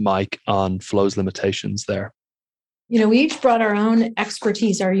at with Mike on flow's limitations there. We each brought our own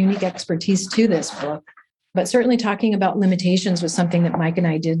expertise, our unique expertise to this book. But certainly talking about limitations was something that Mike and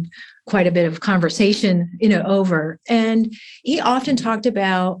I did quite a bit of conversation, over. And he often talked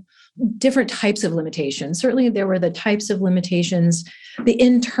about different types of limitations. Certainly there were the types of limitations, the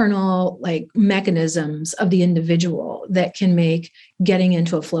internal mechanisms of the individual that can make getting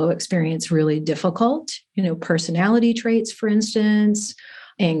into a flow experience really difficult. Personality traits, for instance,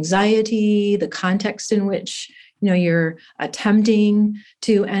 anxiety, the context in which you're attempting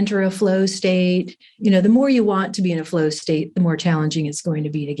to enter a flow state. The more you want to be in a flow state, the more challenging it's going to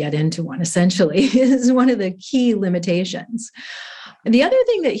be to get into one, essentially, is one of the key limitations. The other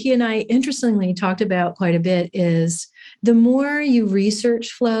thing that he and I interestingly talked about quite a bit is the more you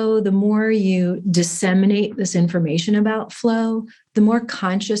research flow, the more you disseminate this information about flow, the more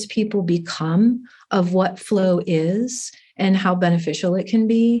conscious people become of what flow is and how beneficial it can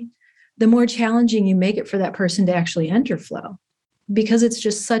be, the more challenging you make it for that person to actually enter flow. Because it's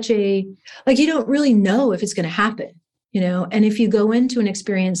just such you don't really know if it's going to happen, and if you go into an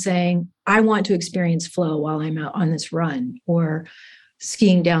experience saying, I want to experience flow while I'm out on this run or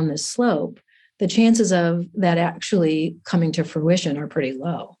skiing down this slope, the chances of that actually coming to fruition are pretty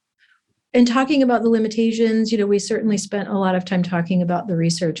low. And talking about the limitations, we certainly spent a lot of time talking about the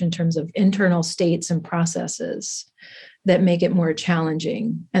research in terms of internal states and processes that make it more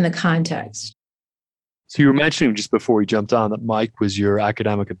challenging and the context. So you were mentioning just before we jumped on that Mike was your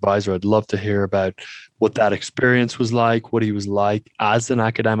academic advisor. I'd love to hear about what that experience was like, what he was like as an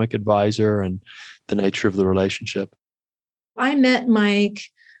academic advisor, and the nature of the relationship. I met Mike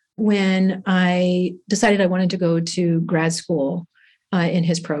when I decided I wanted to go to grad school in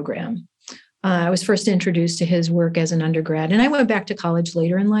his program. I was first introduced to his work as an undergrad, and I went back to college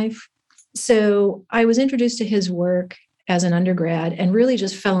later in life. So I was introduced to his work as an undergrad and really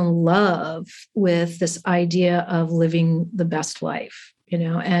just fell in love with this idea of living the best life,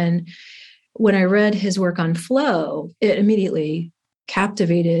 and when I read his work on flow, it immediately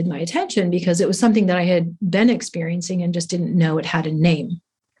captivated my attention because it was something that I had been experiencing and just didn't know it had a name.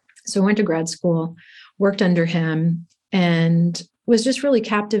 So I went to grad school, worked under him, and was just really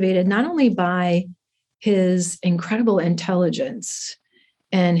captivated not only by his incredible intelligence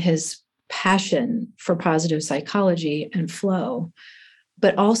and his passion for positive psychology and flow,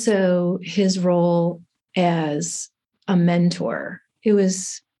 but also his role as a mentor. It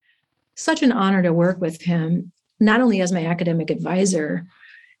was such an honor to work with him, not only as my academic advisor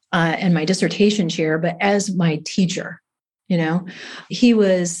and my dissertation chair, but as my teacher. He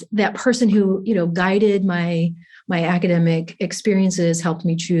was that person who, guided my academic experiences, helped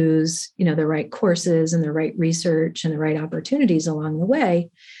me choose, the right courses and the right research and the right opportunities along the way.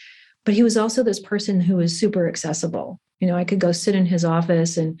 But he was also this person who was super accessible. I could go sit in his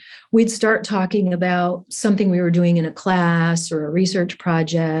office and we'd start talking about something we were doing in a class or a research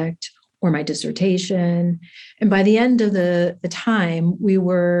project or my dissertation. And by the end of the time, we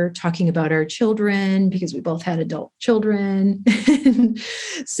were talking about our children because we both had adult children.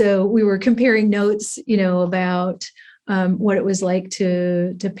 So we were comparing notes, about what it was like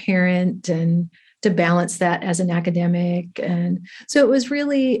to parent and to balance that as an academic. And so it was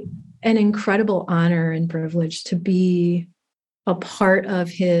really an incredible honor and privilege to be a part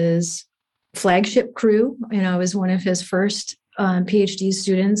of his flagship crew. I was one of his first PhD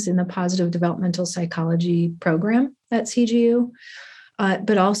students in the positive developmental psychology program at CGU,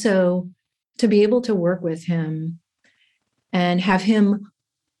 but also to be able to work with him and have him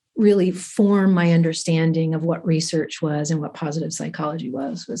really form my understanding of what research was and what positive psychology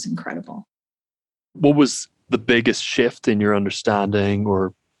was incredible. What was the biggest shift in your understanding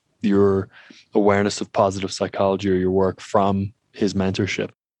or your awareness of positive psychology or your work from his mentorship?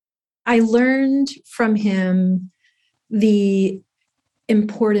 I learned from him the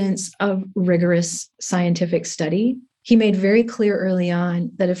importance of rigorous scientific study. He made very clear early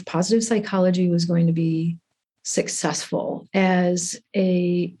on that if positive psychology was going to be successful as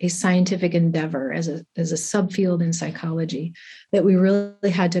a scientific endeavor, as a subfield in psychology, that we really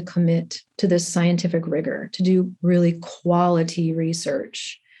had to commit to this scientific rigor, to do really quality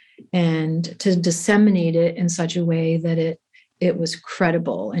research and to disseminate it in such a way that it was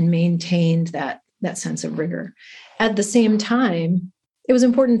credible and maintained that sense of rigor. At the same time, it was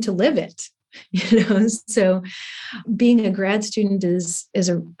important to live it. So being a grad student is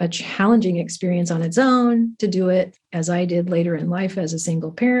a challenging experience on its own. To do it as I did later in life as a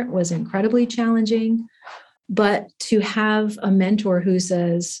single parent was incredibly challenging. But to have a mentor who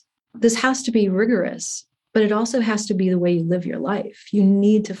says, this has to be rigorous, but it also has to be the way you live your life. You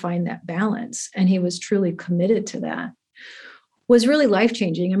need to find that balance. And he was truly committed to that. Was really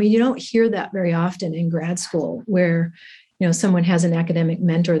life-changing. I mean, you don't hear that very often in grad school where, someone has an academic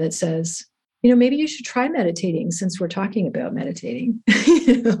mentor that says, maybe you should try meditating since we're talking about meditating.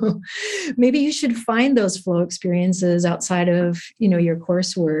 Maybe you should find those flow experiences outside of, your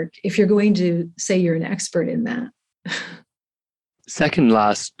coursework if you're going to say you're an expert in that. Second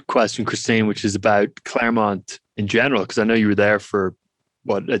last question, Christine, which is about Claremont in general, because I know you were there for,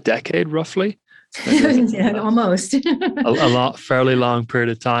 a decade roughly? Yeah, almost. a fairly long period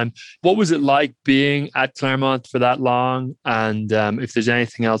of time. What was it like being at Claremont for that long? And if there's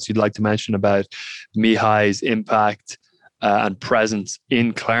anything else you'd like to mention about Mihai's impact and presence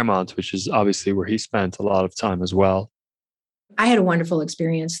in Claremont, which is obviously where he spent a lot of time as well. I had a wonderful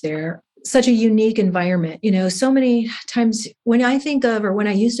experience there. Such a unique environment. So many times when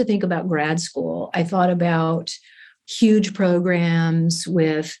I used to think about grad school, I thought about huge programs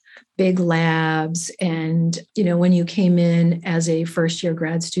with big labs. And, when you came in as a first year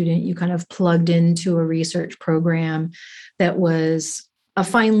grad student, you kind of plugged into a research program that was a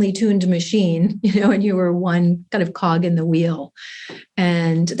finely tuned machine, and you were one kind of cog in the wheel.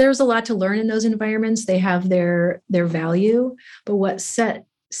 And there's a lot to learn in those environments. They have their value. But what set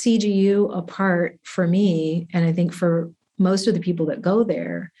CGU apart for me, and I think for most of the people that go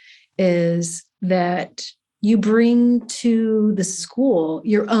there, is that you bring to the school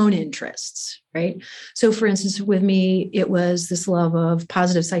your own interests, right? So for instance, with me, it was this love of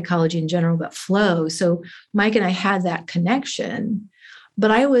positive psychology in general, but flow. So Mike and I had that connection, but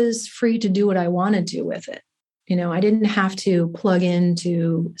I was free to do what I wanted to with it. I didn't have to plug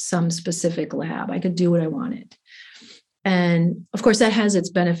into some specific lab. I could do what I wanted. And of course, that has its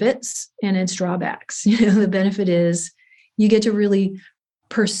benefits and its drawbacks. The benefit is you get to really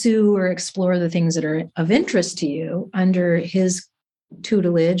pursue or explore the things that are of interest to you under his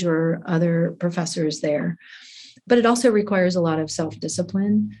tutelage or other professors there. But it also requires a lot of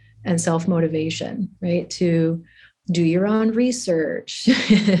self-discipline and self-motivation, right? To do your own research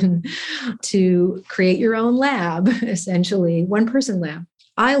and to create your own lab, essentially, one-person lab.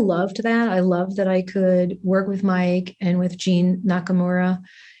 I loved that. I loved that I could work with Mike and with Jean Nakamura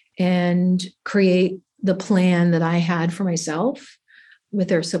and create the plan that I had for myself with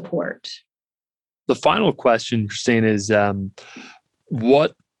their support. The final question, Christine, is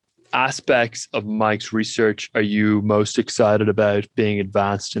what aspects of Mike's research are you most excited about being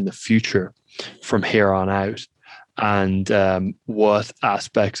advanced in the future from here on out? And what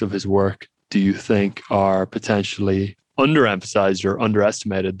aspects of his work do you think are potentially underemphasized or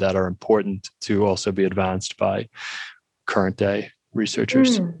underestimated that are important to also be advanced by current day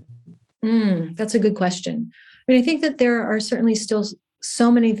researchers? That's a good question. I mean, I think that there are certainly still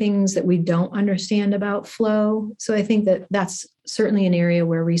so many things that we don't understand about flow. So I think that that's certainly an area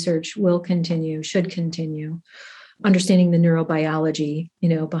where research should continue. Understanding the neurobiology,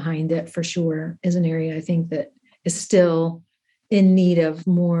 behind it for sure is an area I think that is still in need of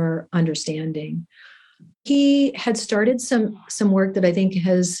more understanding. He had started some work that I think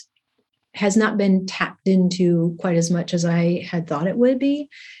has not been tapped into quite as much as I had thought it would be.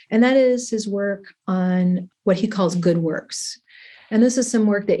 And that is his work on what he calls good works. And this is some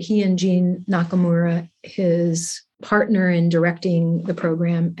work that he and Jean Nakamura, his partner in directing the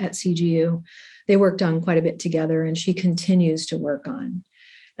program at CGU, they worked on quite a bit together, and she continues to work on.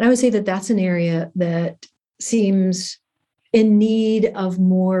 And I would say that that's an area that seems in need of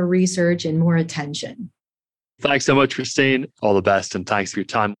more research and more attention. Thanks so much, Christine. All the best, and thanks for your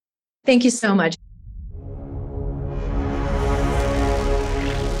time. Thank you so much.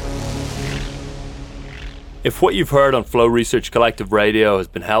 If what you've heard on Flow Research Collective Radio has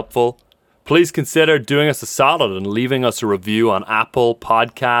been helpful, please consider doing us a solid and leaving us a review on Apple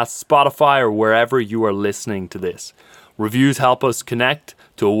Podcasts, Spotify, or wherever you are listening to this. Reviews help us connect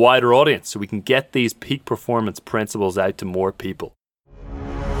to a wider audience so we can get these peak performance principles out to more people.